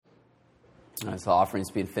As the offering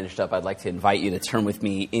is being finished up, I'd like to invite you to turn with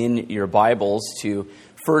me in your Bibles to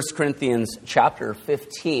 1 Corinthians chapter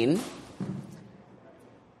 15.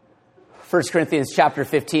 1 Corinthians chapter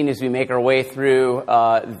 15, as we make our way through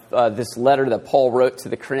this letter that Paul wrote to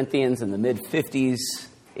the Corinthians in the mid-50s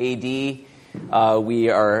AD. We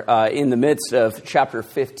are in the midst of chapter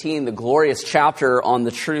 15, the glorious chapter on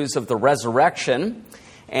the truths of the resurrection.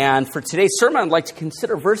 And for today's sermon, I'd like to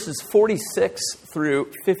consider verses 46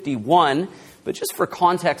 through 51. But just for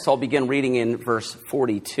context, I'll begin reading in verse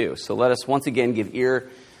 42. So let us once again give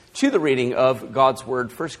ear to the reading of God's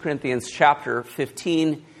Word, 1 Corinthians chapter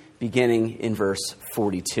 15, beginning in verse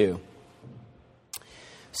 42.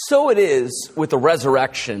 So it is with the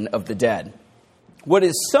resurrection of the dead. What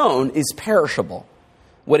is sown is perishable.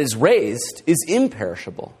 What is raised is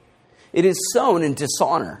imperishable. It is sown in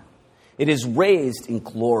dishonor. It is raised in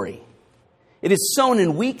glory. It is sown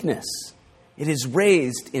in weakness. It is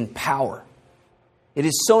raised in power. It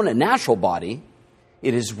is sown a natural body.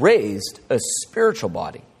 It is raised a spiritual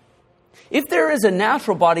body. If there is a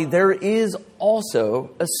natural body, there is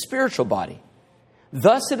also a spiritual body.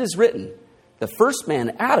 Thus it is written, the first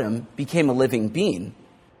man, Adam, became a living being.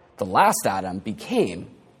 The last Adam became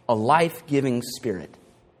a life-giving spirit.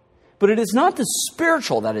 But it is not the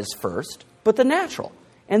spiritual that is first, but the natural,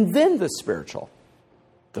 and then the spiritual.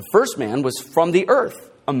 The first man was from the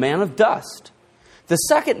earth, a man of dust. The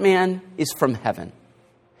second man is from heaven.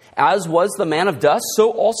 As was the man of dust,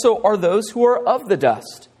 so also are those who are of the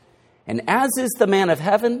dust. And as is the man of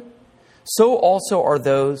heaven, so also are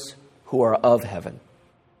those who are of heaven.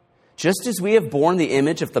 Just as we have borne the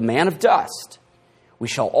image of the man of dust, we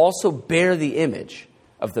shall also bear the image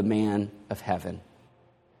of the man of heaven.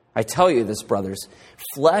 I tell you this, brothers,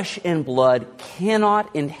 flesh and blood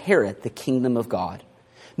cannot inherit the kingdom of God,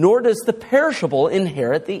 nor does the perishable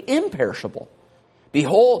inherit the imperishable.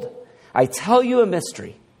 Behold, I tell you a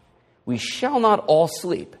mystery. We shall not all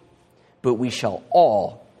sleep, but we shall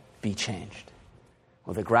all be changed.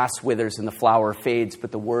 Well, the grass withers and the flower fades,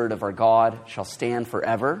 but the word of our God shall stand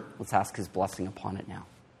forever. Let's ask his blessing upon it now.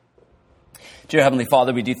 Dear Heavenly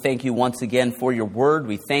Father, we do thank you once again for your word.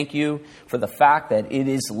 We thank you for the fact that it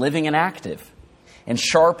is living and active and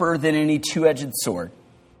sharper than any two-edged sword.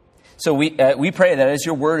 So we pray that as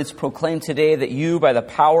your word is proclaimed today, that you, by the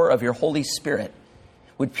power of your Holy Spirit,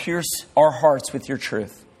 would pierce our hearts with your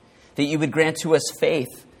truth, that you would grant to us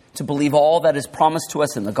faith to believe all that is promised to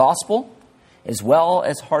us in the gospel, as well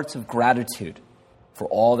as hearts of gratitude for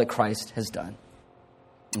all that Christ has done.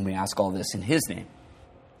 And we ask all this in his name.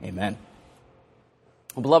 Amen.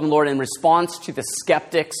 Well, beloved Lord, in response to the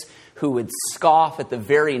skeptics who would scoff at the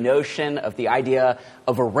very notion of the idea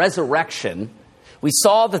of a resurrection, we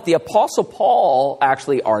saw that the Apostle Paul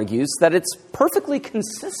actually argues that it's perfectly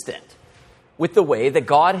consistent with the way that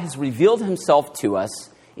God has revealed himself to us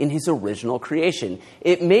in his original creation.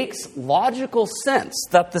 It makes logical sense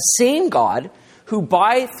that the same God who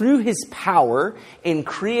through his power and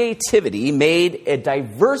creativity made a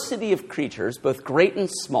diversity of creatures, both great and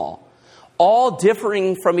small, all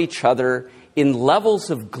differing from each other in levels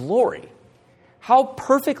of glory, how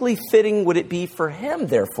perfectly fitting would it be for him,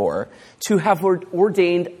 therefore, to have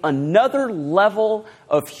ordained another level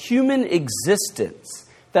of human existence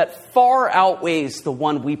that far outweighs the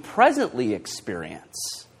one we presently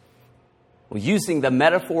experience? Well, using the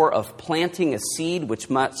metaphor of planting a seed which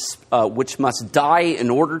must die in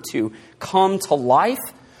order to come to life,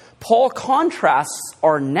 Paul contrasts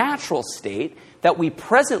our natural state that we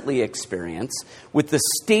presently experience with the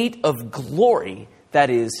state of glory that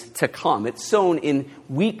is to come. It's sown in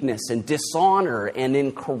weakness and dishonor and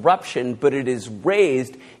in corruption, but it is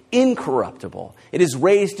raised incorruptible. It is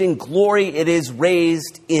raised in glory. It is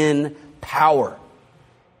raised in power.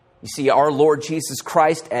 You see, our Lord Jesus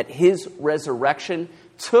Christ at his resurrection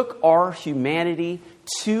took our humanity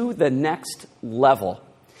to the next level.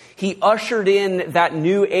 He ushered in that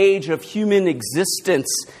new age of human existence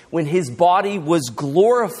when his body was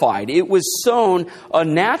glorified. It was sown a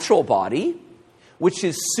natural body, which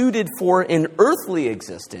is suited for an earthly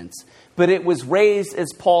existence, but it was raised,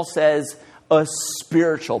 as Paul says, a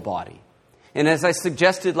spiritual body. And as I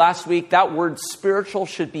suggested last week, that word spiritual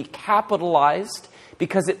should be capitalized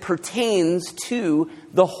because it pertains to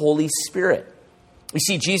the Holy Spirit. You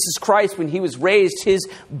see, Jesus Christ, when he was raised, his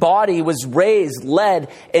body was raised, led,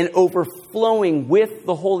 and overflowing with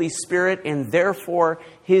the Holy Spirit, and therefore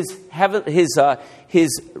his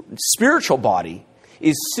spiritual body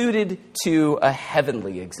is suited to a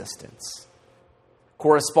heavenly existence.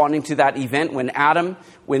 Corresponding to that event,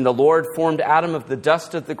 when the Lord formed Adam of the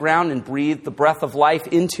dust of the ground and breathed the breath of life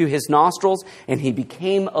into his nostrils, and he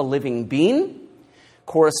became a living being,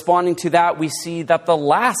 Corresponding to that, we see that the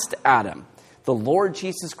last Adam, the Lord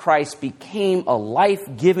Jesus Christ, became a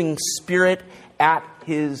life-giving spirit at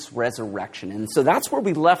his resurrection. And so that's where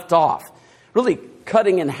we left off, really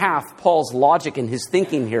cutting in half Paul's logic and his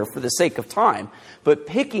thinking here for the sake of time. But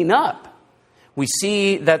picking up, we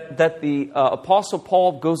see that the Apostle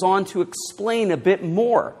Paul goes on to explain a bit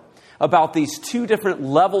more about these two different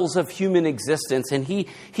levels of human existence. And he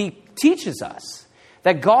teaches us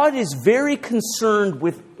that God is very concerned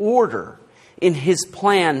with order in his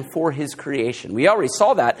plan for his creation. We already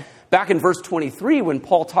saw that back in verse 23 when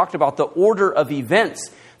Paul talked about the order of events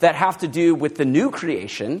that have to do with the new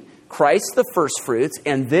creation, Christ the first fruits,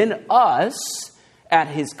 and then us at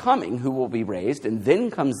his coming, who will be raised, and then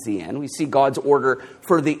comes the end. We see God's order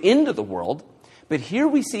for the end of the world, but here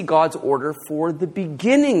we see God's order for the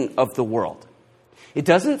beginning of the world. It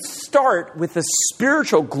doesn't start with a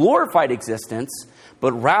spiritual glorified existence,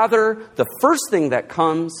 but rather the first thing that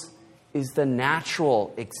comes is the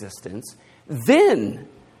natural existence, then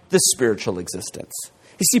the spiritual existence.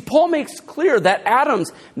 You see, Paul makes clear that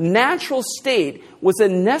Adam's natural state was a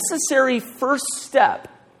necessary first step,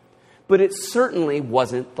 but it certainly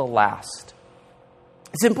wasn't the last.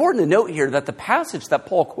 It's important to note here that the passage that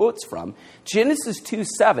Paul quotes from, Genesis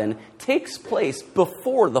 2:7, takes place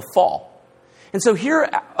before the fall. And so here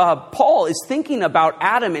Paul is thinking about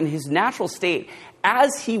Adam in his natural state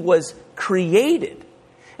as he was created.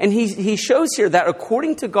 And he shows here that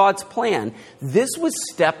according to God's plan, this was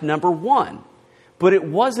step number one. But it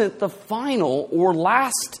wasn't the final or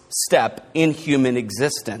last step in human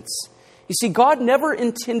existence. You see, God never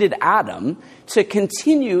intended Adam to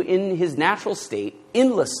continue in his natural state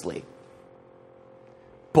endlessly.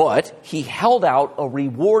 But he held out a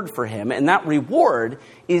reward for him, and that reward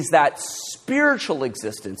is that spiritual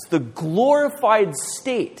existence, the glorified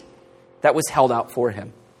state that was held out for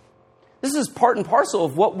him. This is part and parcel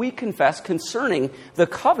of what we confess concerning the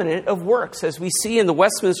covenant of works. As we see in the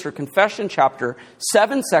Westminster Confession, chapter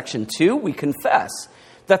 7, section 2, we confess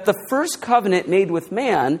that the first covenant made with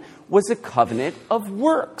man was a covenant of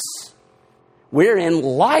works, wherein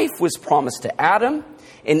life was promised to Adam,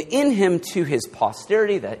 and in him to his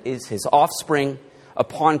posterity, that is his offspring,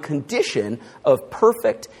 upon condition of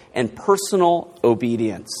perfect and personal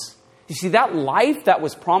obedience. You see, that life that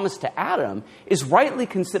was promised to Adam is rightly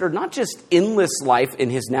considered not just endless life in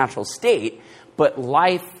his natural state, but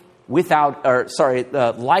life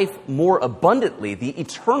life more abundantly, the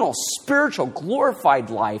eternal, spiritual, glorified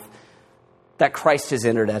life that Christ has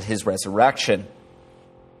entered at his resurrection.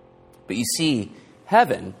 But you see,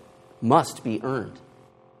 heaven must be earned.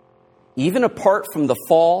 Even apart from the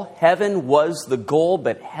fall, heaven was the goal,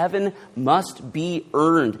 but heaven must be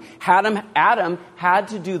earned. Adam had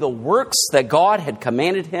to do the works that God had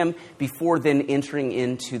commanded him before then entering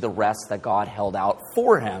into the rest that God held out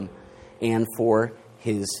for him and for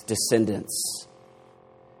his descendants.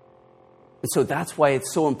 And so that's why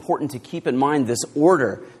it's so important to keep in mind this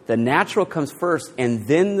order. The natural comes first and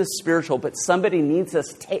then the spiritual, but somebody needs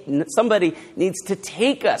to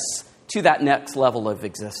take us to that next level of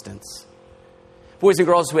existence. Boys and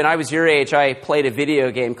girls, when I was your age, I played a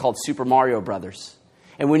video game called Super Mario Brothers.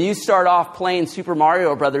 And when you start off playing Super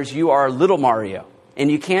Mario Brothers, you are little Mario,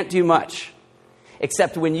 and you can't do much.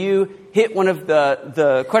 Except when you hit one of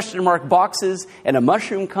the question mark boxes and a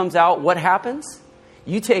mushroom comes out, what happens?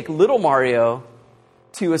 You take little Mario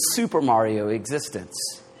to a Super Mario existence.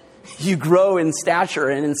 You grow in stature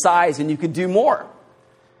and in size, and you can do more.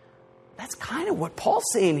 That's kind of what Paul's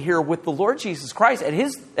saying here with the Lord Jesus Christ.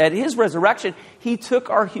 At his resurrection, he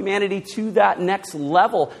took our humanity to that next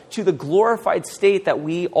level, to the glorified state that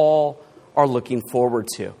we all are looking forward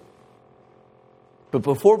to. But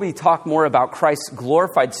before we talk more about Christ's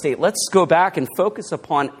glorified state, let's go back and focus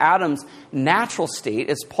upon Adam's natural state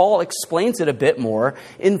as Paul explains it a bit more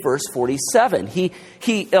in verse 47. He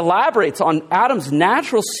elaborates on Adam's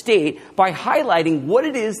natural state by highlighting what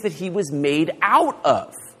it is that he was made out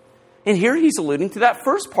of. And here he's alluding to that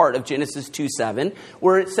first part of Genesis 2:7,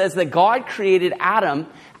 where it says that God created Adam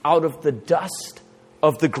out of the dust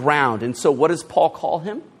of the ground. And so what does Paul call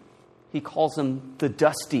him? He calls him the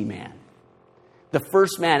dusty man. The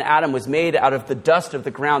first man, Adam, was made out of the dust of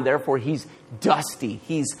the ground. Therefore, he's dusty.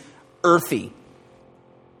 He's earthy.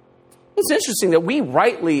 It's interesting that we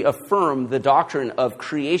rightly affirm the doctrine of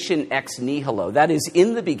creation ex nihilo. That is,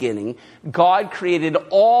 in the beginning, God created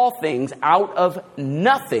all things out of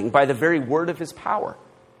nothing by the very word of his power.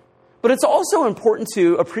 But it's also important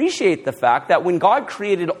to appreciate the fact that when God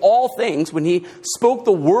created all things, when he spoke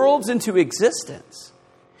the worlds into existence,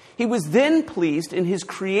 He was then pleased in his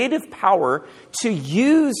creative power to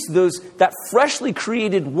use that freshly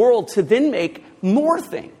created world to then make more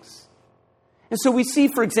things. And so we see,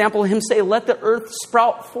 for example, him say, let the earth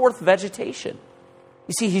sprout forth vegetation.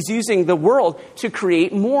 You see, he's using the world to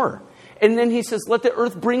create more. And then he says, let the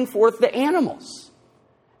earth bring forth the animals.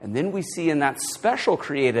 And then we see in that special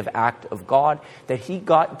creative act of God that he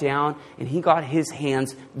got down and he got his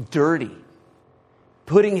hands dirty,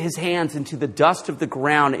 putting his hands into the dust of the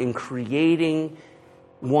ground and creating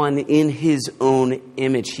one in his own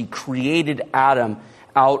image. He created Adam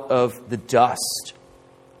out of the dust.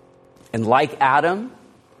 And like Adam,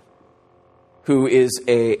 who is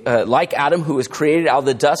created out of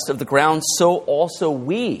the dust of the ground, so also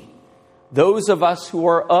we, those of us who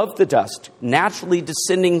are of the dust, naturally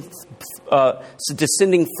descending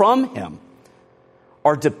from him,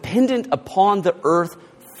 are dependent upon the earth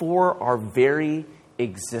for our very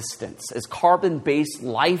existence. As carbon-based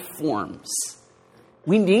life forms,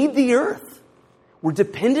 we need the earth. We're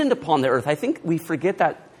dependent upon the earth. I think we forget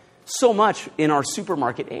that so much in our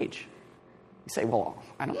supermarket age. You say, well,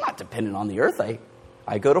 I'm not dependent on the earth.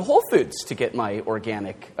 I go to Whole Foods to get my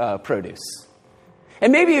organic produce.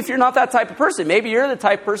 And maybe if you're not that type of person, maybe you're the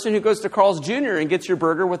type of person who goes to Carl's Jr. and gets your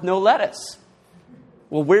burger with no lettuce.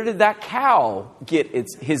 Well, where did that cow get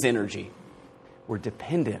his energy? We're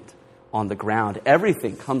dependent on the ground.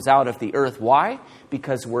 Everything comes out of the earth. Why?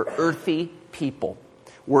 Because we're earthy people.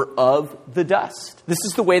 We're of the dust. This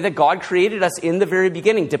is the way that God created us in the very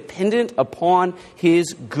beginning, dependent upon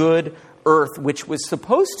his good earth, which was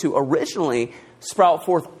supposed to originally sprout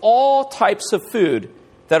forth all types of food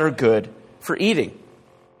that are good for eating.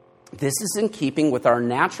 This is in keeping with our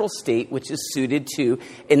natural state, which is suited to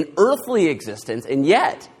an earthly existence, and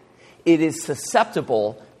yet it is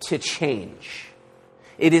susceptible to change.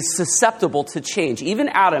 It is susceptible to change. Even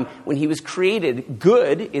Adam, when he was created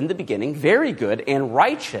good in the beginning, very good and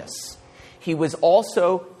righteous, he was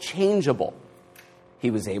also changeable.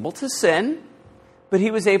 He was able to sin, but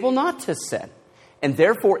he was able not to sin. And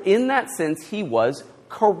therefore, in that sense, he was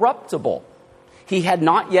corruptible. He had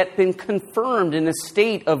not yet been confirmed in a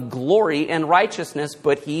state of glory and righteousness,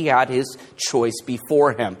 but he had his choice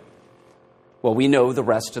before him. Well, we know the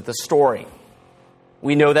rest of the story.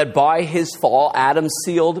 We know that by his fall, Adam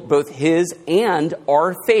sealed both his and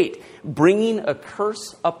our fate, bringing a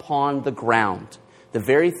curse upon the ground, the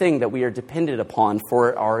very thing that we are dependent upon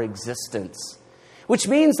for our existence. Which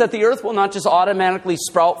means that the earth will not just automatically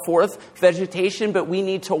sprout forth vegetation, but we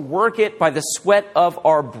need to work it by the sweat of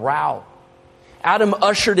our brow. Adam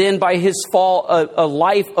ushered in by his fall a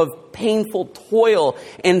life of painful toil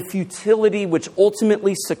and futility, which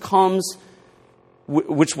ultimately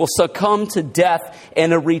which will succumb to death,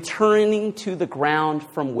 and a returning to the ground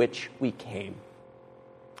from which we came.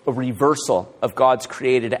 A reversal of God's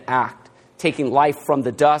created act, taking life from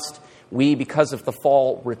the dust. We, because of the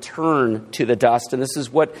fall, return to the dust. And this is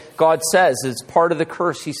what God says as part of the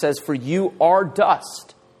curse. He says, for you are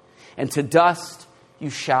dust, and to dust you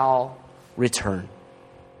shall return.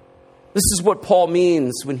 This is what Paul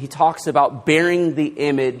means when he talks about bearing the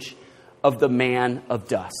image of the man of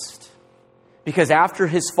dust. Because after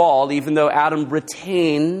his fall, even though Adam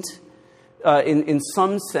retained, in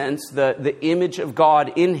some sense, the image of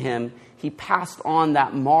God in him, he passed on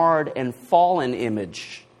that marred and fallen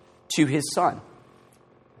image to his son.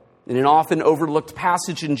 In an often overlooked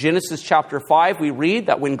passage in Genesis chapter 5, we read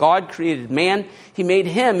that when God created man, he made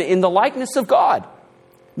him in the likeness of God.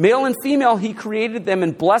 Male and female, he created them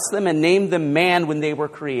and blessed them and named them man when they were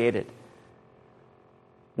created.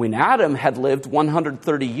 When Adam had lived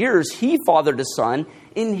 130 years, he fathered a son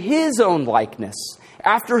in his own likeness,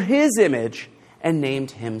 after his image, and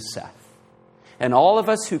named him Seth. And all of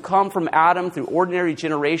us who come from Adam through ordinary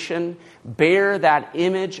generation bear that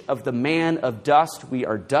image of the man of dust. We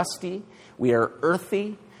are dusty, we are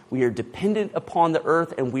earthy, we are dependent upon the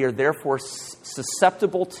earth, and we are therefore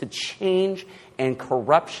susceptible to change and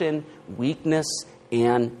corruption, weakness,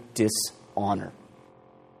 and dishonor.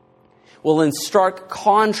 Well, in stark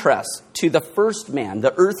contrast to the first man,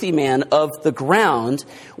 the earthy man of the ground,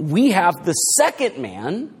 we have the second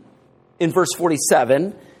man, in verse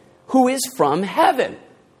 47, who is from heaven.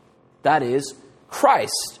 That is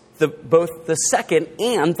Christ, both the second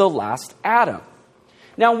and the last Adam.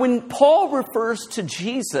 Now, when Paul refers to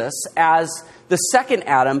Jesus as the second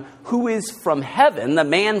Adam, who is from heaven, the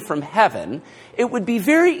man from heaven, it would be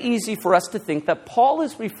very easy for us to think that Paul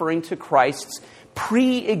is referring to Christ's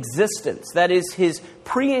pre-existence, that is, his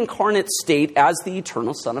pre-incarnate state as the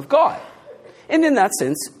eternal Son of God. And in that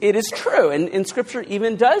sense, it is true. And Scripture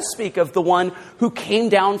even does speak of the one who came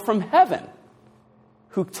down from heaven,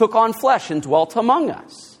 who took on flesh and dwelt among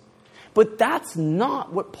us. But that's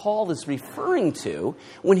not what Paul is referring to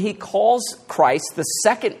when he calls Christ the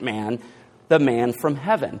second man, the man from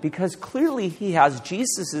heaven. Because clearly he has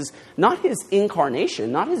Jesus's, not his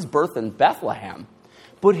incarnation, not his birth in Bethlehem,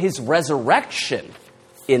 but his resurrection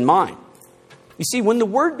in mind. You see, when the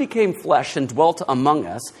Word became flesh and dwelt among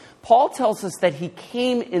us, Paul tells us that he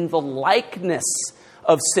came in the likeness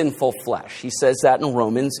of sinful flesh. He says that in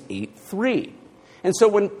Romans 8:3. And so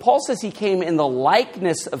when Paul says he came in the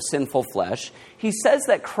likeness of sinful flesh, he says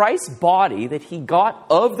that Christ's body that he got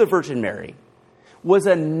of the Virgin Mary was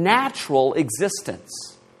a natural existence,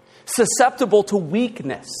 susceptible to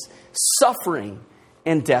weakness, suffering,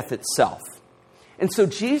 and death itself. And so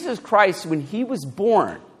Jesus Christ, when he was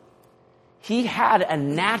born, he had a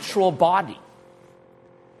natural body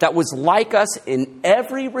that was like us in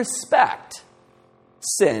every respect,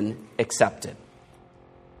 sin accepted.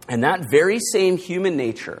 And that very same human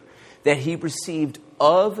nature that he received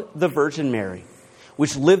of the Virgin Mary,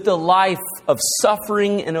 which lived a life of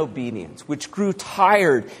suffering and obedience, which grew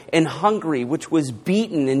tired and hungry, which was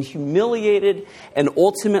beaten and humiliated and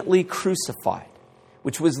ultimately crucified,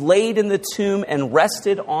 which was laid in the tomb and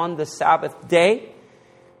rested on the Sabbath day,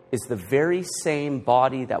 is the very same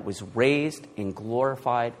body that was raised and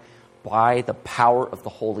glorified by the power of the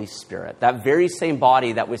Holy Spirit. That very same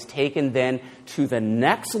body that was taken then to the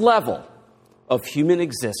next level of human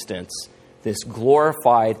existence, this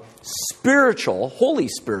glorified spiritual, holy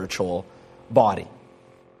spiritual body.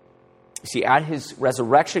 You see, at his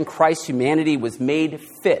resurrection, Christ's humanity was made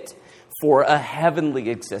fit for a heavenly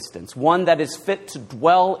existence, one that is fit to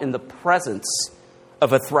dwell in the presence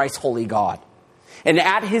of a thrice holy God. And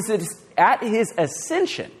at his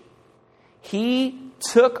ascension, he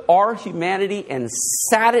took our humanity and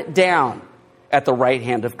sat it down at the right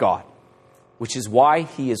hand of God, which is why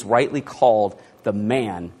he is rightly called the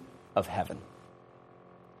man of heaven.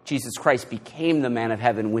 Jesus Christ became the man of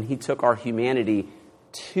heaven when he took our humanity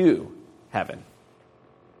to heaven.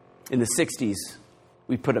 In the 60s,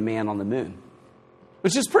 we put a man on the moon,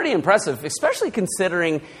 which is pretty impressive, especially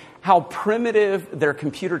considering how primitive their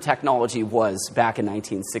computer technology was back in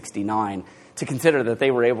 1969, to consider that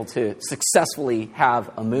they were able to successfully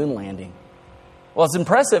have a moon landing. Well, as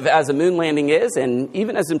impressive as a moon landing is, and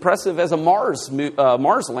even as impressive as a Mars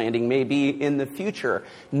landing may be in the future,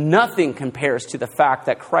 nothing compares to the fact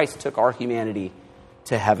that Christ took our humanity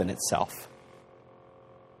to heaven itself.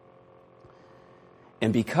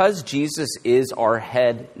 And because Jesus is our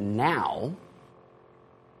head now,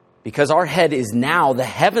 because our head is now the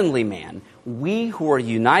heavenly man, we who are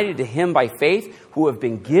united to him by faith, who have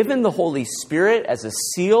been given the Holy Spirit as a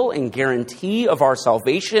seal and guarantee of our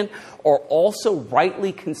salvation, are also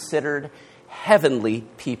rightly considered heavenly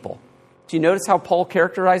people. Do you notice how Paul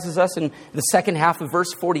characterizes us in the second half of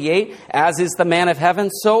verse 48? As is the man of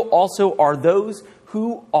heaven, so also are those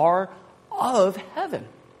who are of heaven.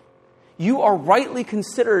 You are rightly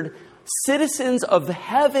considered citizens of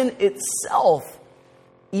heaven itself,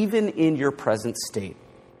 even in your present state.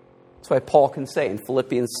 That's why Paul can say in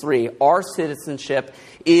Philippians 3, our citizenship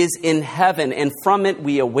is in heaven, and from it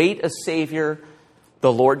we await a Savior,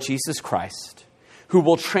 the Lord Jesus Christ, who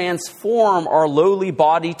will transform our lowly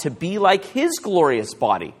body to be like his glorious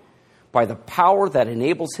body by the power that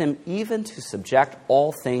enables him even to subject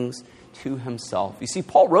all things to himself. You see,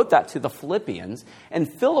 Paul wrote that to the Philippians,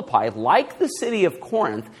 and Philippi, like the city of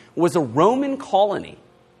Corinth, was a Roman colony,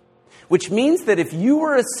 which means that if you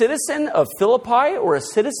were a citizen of Philippi or a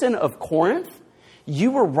citizen of Corinth,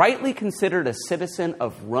 you were rightly considered a citizen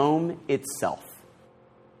of Rome itself.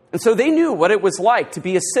 And so they knew what it was like to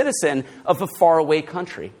be a citizen of a faraway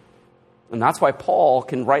country. And that's why Paul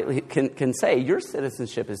can say, your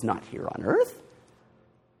citizenship is not here on earth.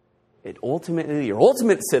 Your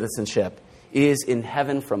ultimate citizenship is in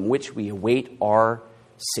heaven, from which we await our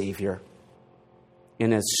Savior.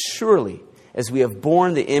 And as surely as we have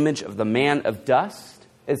borne the image of the man of dust,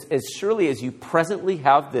 as surely as you presently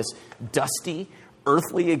have this dusty,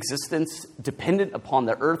 earthly existence dependent upon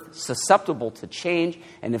the earth, susceptible to change,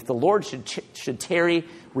 and if the Lord should tarry,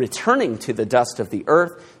 returning to the dust of the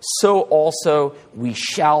earth, so also we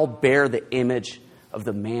shall bear the image of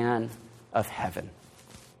the man of heaven.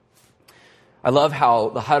 I love how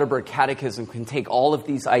the Heidelberg Catechism can take all of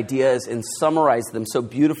these ideas and summarize them so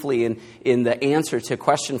beautifully in the answer to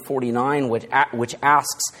question 49, which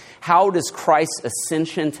asks, how does Christ's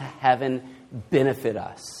ascension to heaven benefit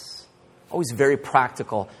us? Always very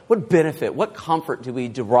practical. What benefit, what comfort do we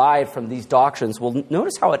derive from these doctrines? Well,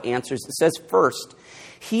 notice how it answers. It says, first,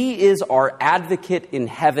 he is our advocate in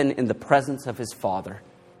heaven in the presence of his Father.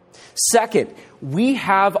 Second, we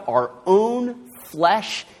have our own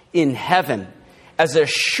flesh in heaven as a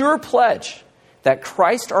sure pledge that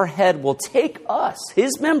Christ our head will take us,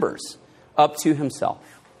 his members, up to himself.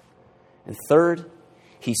 And third,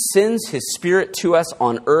 he sends his Spirit to us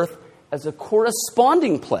on earth as a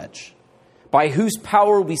corresponding pledge, by whose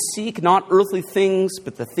power we seek not earthly things,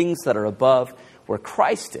 but the things that are above, where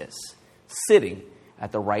Christ is, sitting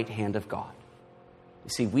at the right hand of God.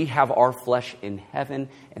 You see, we have our flesh in heaven,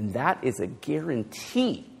 and that is a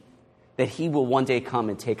guarantee that he will one day come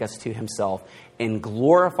and take us to himself and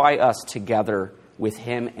glorify us together with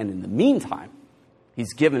him. And in the meantime,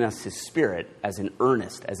 he's given us his Spirit as an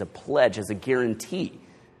earnest, as a pledge, as a guarantee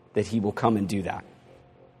that he will come and do that.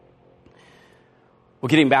 Well,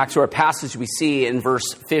 getting back to our passage, we see in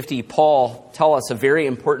verse 50, Paul tell us a very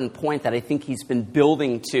important point that I think he's been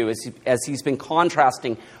building to as he's been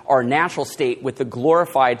contrasting our natural state with the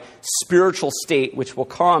glorified spiritual state, which will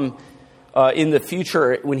come in the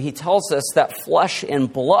future, when he tells us that flesh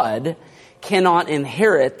and blood cannot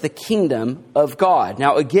inherit the kingdom of God.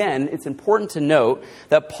 Now, again, it's important to note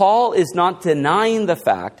that Paul is not denying the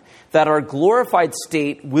fact that our glorified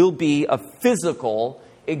state will be a physical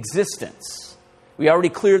existence. We already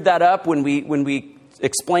cleared that up when we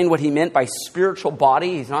explained what he meant by spiritual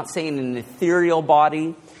body. He's not saying an ethereal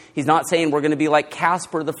body. He's not saying we're going to be like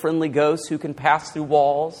Casper the friendly ghost who can pass through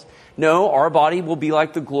walls. No, our body will be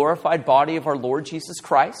like the glorified body of our Lord Jesus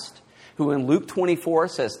Christ, who in Luke 24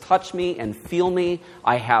 says, "Touch me and feel me.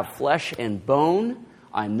 I have flesh and bone.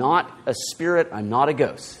 I'm not a spirit. I'm not a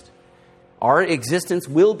ghost." Our existence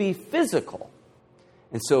will be physical.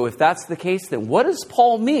 And so if that's the case, then what does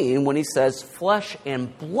Paul mean when he says flesh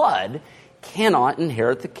and blood cannot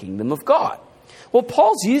inherit the kingdom of God? Well,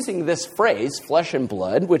 Paul's using this phrase, flesh and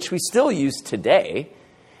blood, which we still use today,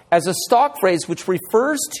 as a stock phrase which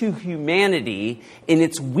refers to humanity in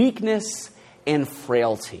its weakness and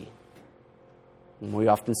frailty. And we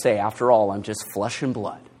often say, after all, I'm just flesh and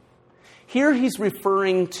blood. Here he's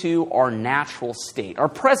referring to our natural state, our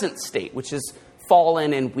present state, which is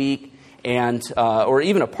fallen and weak, and or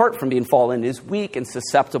even apart from being fallen, is weak and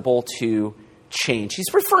susceptible to change.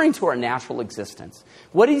 He's referring to our natural existence.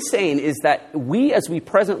 What he's saying is that we, as we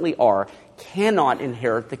presently are, cannot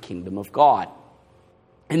inherit the kingdom of God.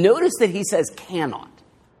 And notice that he says cannot.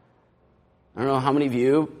 I don't know how many of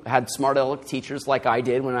you had smart aleck teachers like I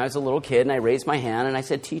did when I was a little kid, and I raised my hand and I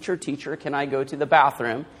said, teacher, can I go to the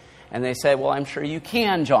bathroom? And they said, well, I'm sure you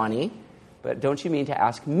can, Johnny, but don't you mean to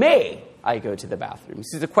ask, may I go to the bathroom?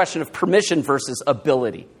 This is a question of permission versus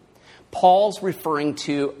ability. Paul's referring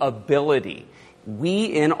to ability. We,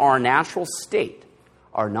 in our natural state,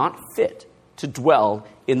 are not fit to dwell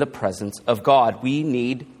in the presence of God. We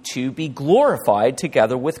need to be glorified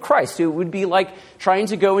together with Christ. It would be like trying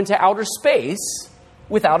to go into outer space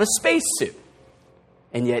without a spacesuit.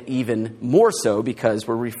 And yet even more so because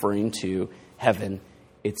we're referring to heaven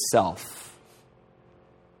itself.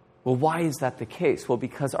 Well, why is that the case? Well,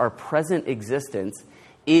 because our present existence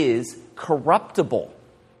is corruptible.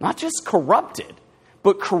 Not just corrupted,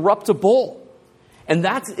 but corruptible. And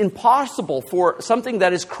that's impossible for something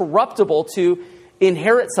that is corruptible to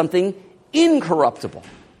inherit something incorruptible.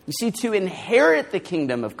 You see, to inherit the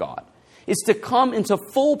kingdom of God is to come into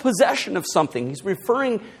full possession of something. He's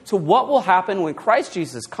referring to what will happen when Christ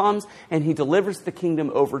Jesus comes and he delivers the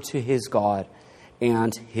kingdom over to his God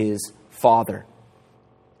and his Father.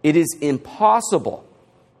 It is impossible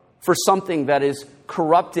for something that is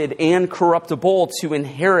corrupted and corruptible to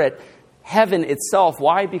inherit heaven itself.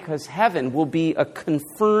 Why? Because heaven will be a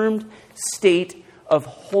confirmed state of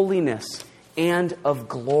holiness and of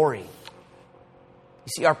glory.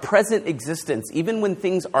 You see, our present existence, even when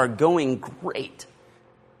things are going great,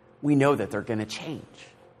 we know that they're going to change.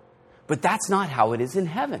 But that's not how it is in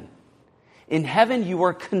heaven. In heaven, you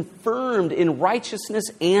are confirmed in righteousness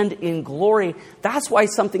and in glory. That's why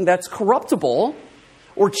something that's corruptible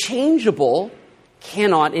or changeable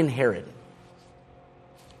cannot inherit it.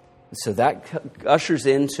 So that ushers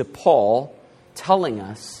into Paul telling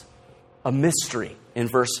us a mystery in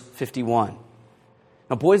verse 51.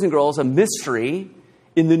 Now, boys and girls, a mystery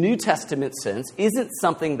in the New Testament sense isn't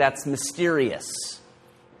something that's mysterious.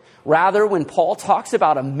 Rather, when Paul talks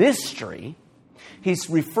about a mystery, he's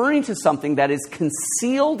referring to something that is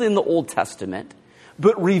concealed in the Old Testament,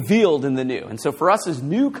 but revealed in the New. And so for us as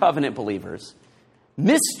New Covenant believers,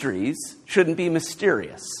 mysteries shouldn't be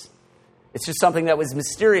mysterious. It's just something that was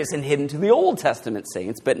mysterious and hidden to the Old Testament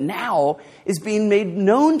saints, but now is being made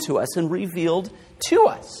known to us and revealed to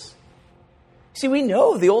us. See, we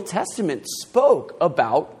know the Old Testament spoke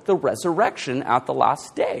about the resurrection at the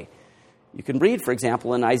last day. You can read, for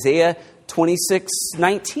example, in Isaiah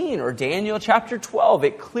 26:19 or Daniel chapter 12.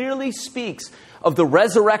 It clearly speaks of the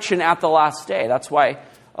resurrection at the last day. That's why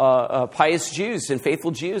pious Jews and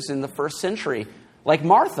faithful Jews in the first century, like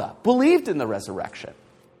Martha, believed in the resurrection.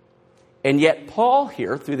 And yet Paul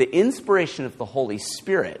here, through the inspiration of the Holy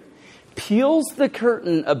Spirit, peels the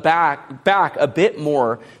curtain back a bit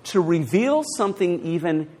more to reveal something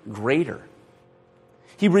even greater.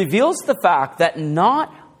 He reveals the fact that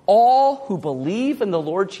not all who believe in the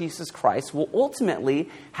Lord Jesus Christ will ultimately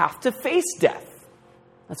have to face death.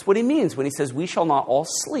 That's what he means when he says, we shall not all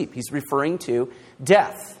sleep. He's referring to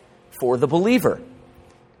death for the believer.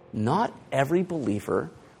 Not every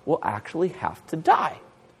believer will actually have to die.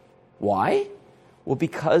 Why? Well,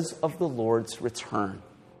 because of the Lord's return.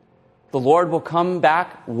 The Lord will come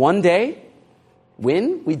back one day.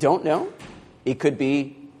 When? We don't know. It could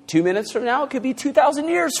be 2 minutes from now. It could be 2,000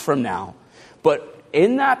 years from now. But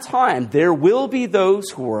in that time, there will be those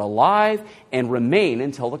who are alive and remain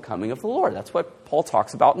until the coming of the Lord. That's what Paul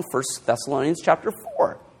talks about in 1 Thessalonians chapter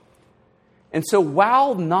 4. And so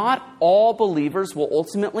while not all believers will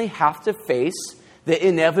ultimately have to face the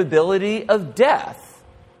inevitability of death,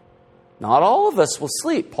 not all of us will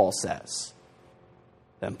sleep, Paul says.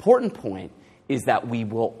 The important point is that we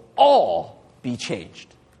will all be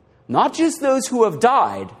changed. Not just those who have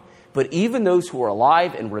died, but even those who are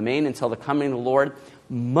alive and remain until the coming of the Lord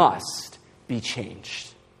must be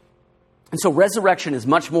changed. And so resurrection is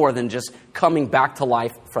much more than just coming back to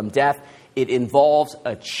life from death. It involves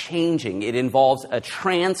a changing. It involves a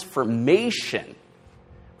transformation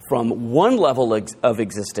from one level of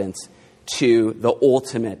existence to the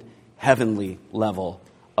ultimate heavenly level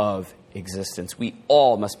of existence. We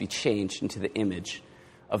all must be changed into the image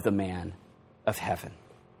of the man of heaven.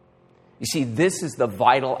 You see, this is the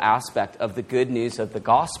vital aspect of the good news of the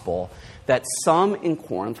gospel that some in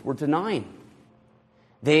Corinth were denying.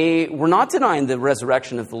 They were not denying the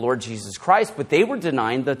resurrection of the Lord Jesus Christ, but they were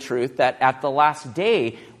denying the truth that at the last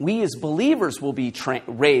day, we as believers will be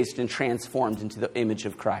raised and transformed into the image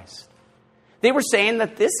of Christ. They were saying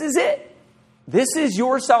that this is it. This is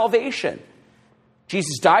your salvation.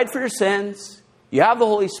 Jesus died for your sins. You have the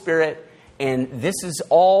Holy Spirit, and this is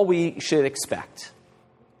all we should expect.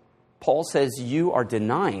 Paul says you are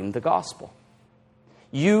denying the gospel.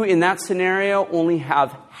 You, in that scenario, only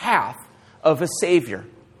have half of a Savior.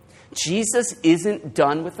 Jesus isn't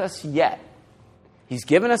done with us yet. He's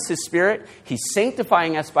given us His Spirit. He's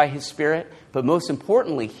sanctifying us by His Spirit. But most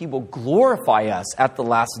importantly, He will glorify us at the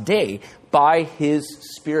last day by His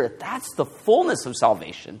Spirit. That's the fullness of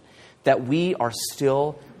salvation that we are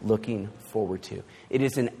still looking forward to. It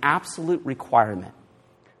is an absolute requirement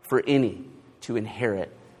for any to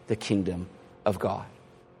inherit the kingdom of God.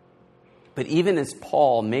 But even as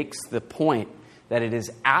Paul makes the point that it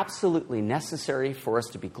is absolutely necessary for us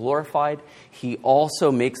to be glorified, he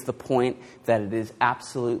also makes the point that it is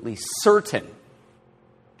absolutely certain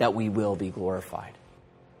that we will be glorified.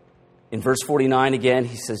 In verse 49 again,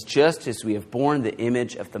 he says, just as we have borne the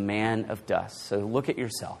image of the man of dust. So look at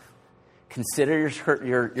yourself. Consider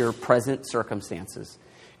your present circumstances.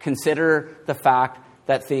 Consider the fact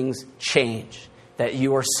that things change. That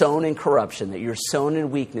you are sown in corruption, that you're sown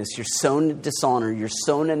in weakness, you're sown in dishonor, you're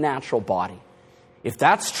sown in natural body. If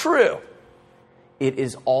that's true, it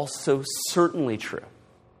is also certainly true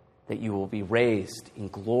that you will be raised in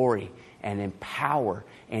glory and in power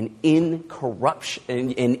and incorruptible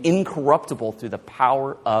through the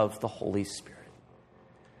power of the Holy Spirit.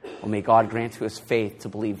 Well, may God grant to us faith to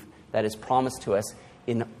believe that is promised to us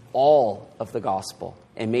in all of the gospel.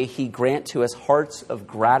 And may He grant to us hearts of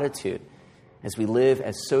gratitude as we live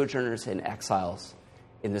as sojourners and exiles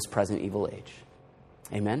in this present evil age.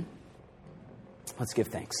 Amen? Let's give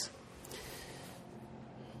thanks.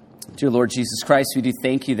 Dear Lord Jesus Christ, we do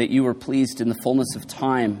thank you that you were pleased in the fullness of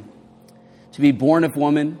time to be born of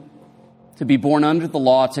woman, to be born under the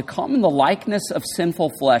law, to come in the likeness of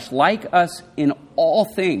sinful flesh, like us in all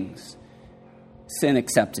things, sin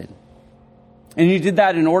accepted. And you did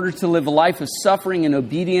that in order to live a life of suffering and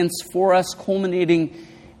obedience for us, culminating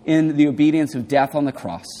in the obedience of death on the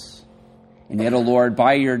cross. And yet, O Lord,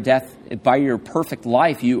 by your death, by your perfect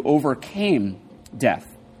life, you overcame death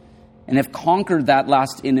and have conquered that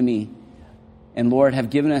last enemy. And Lord, have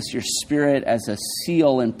given us your Spirit as a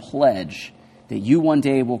seal and pledge that you one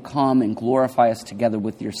day will come and glorify us together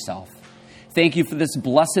with yourself. Thank you for this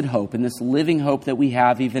blessed hope and this living hope that we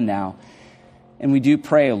have even now. And we do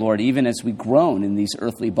pray, O Lord, even as we groan in these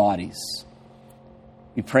earthly bodies,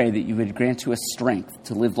 we pray that you would grant to us strength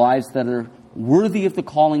to live lives that are worthy of the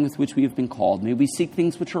calling with which we have been called. May we seek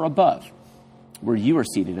things which are above, where you are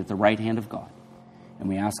seated at the right hand of God. And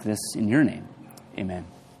we ask this in your name. Amen.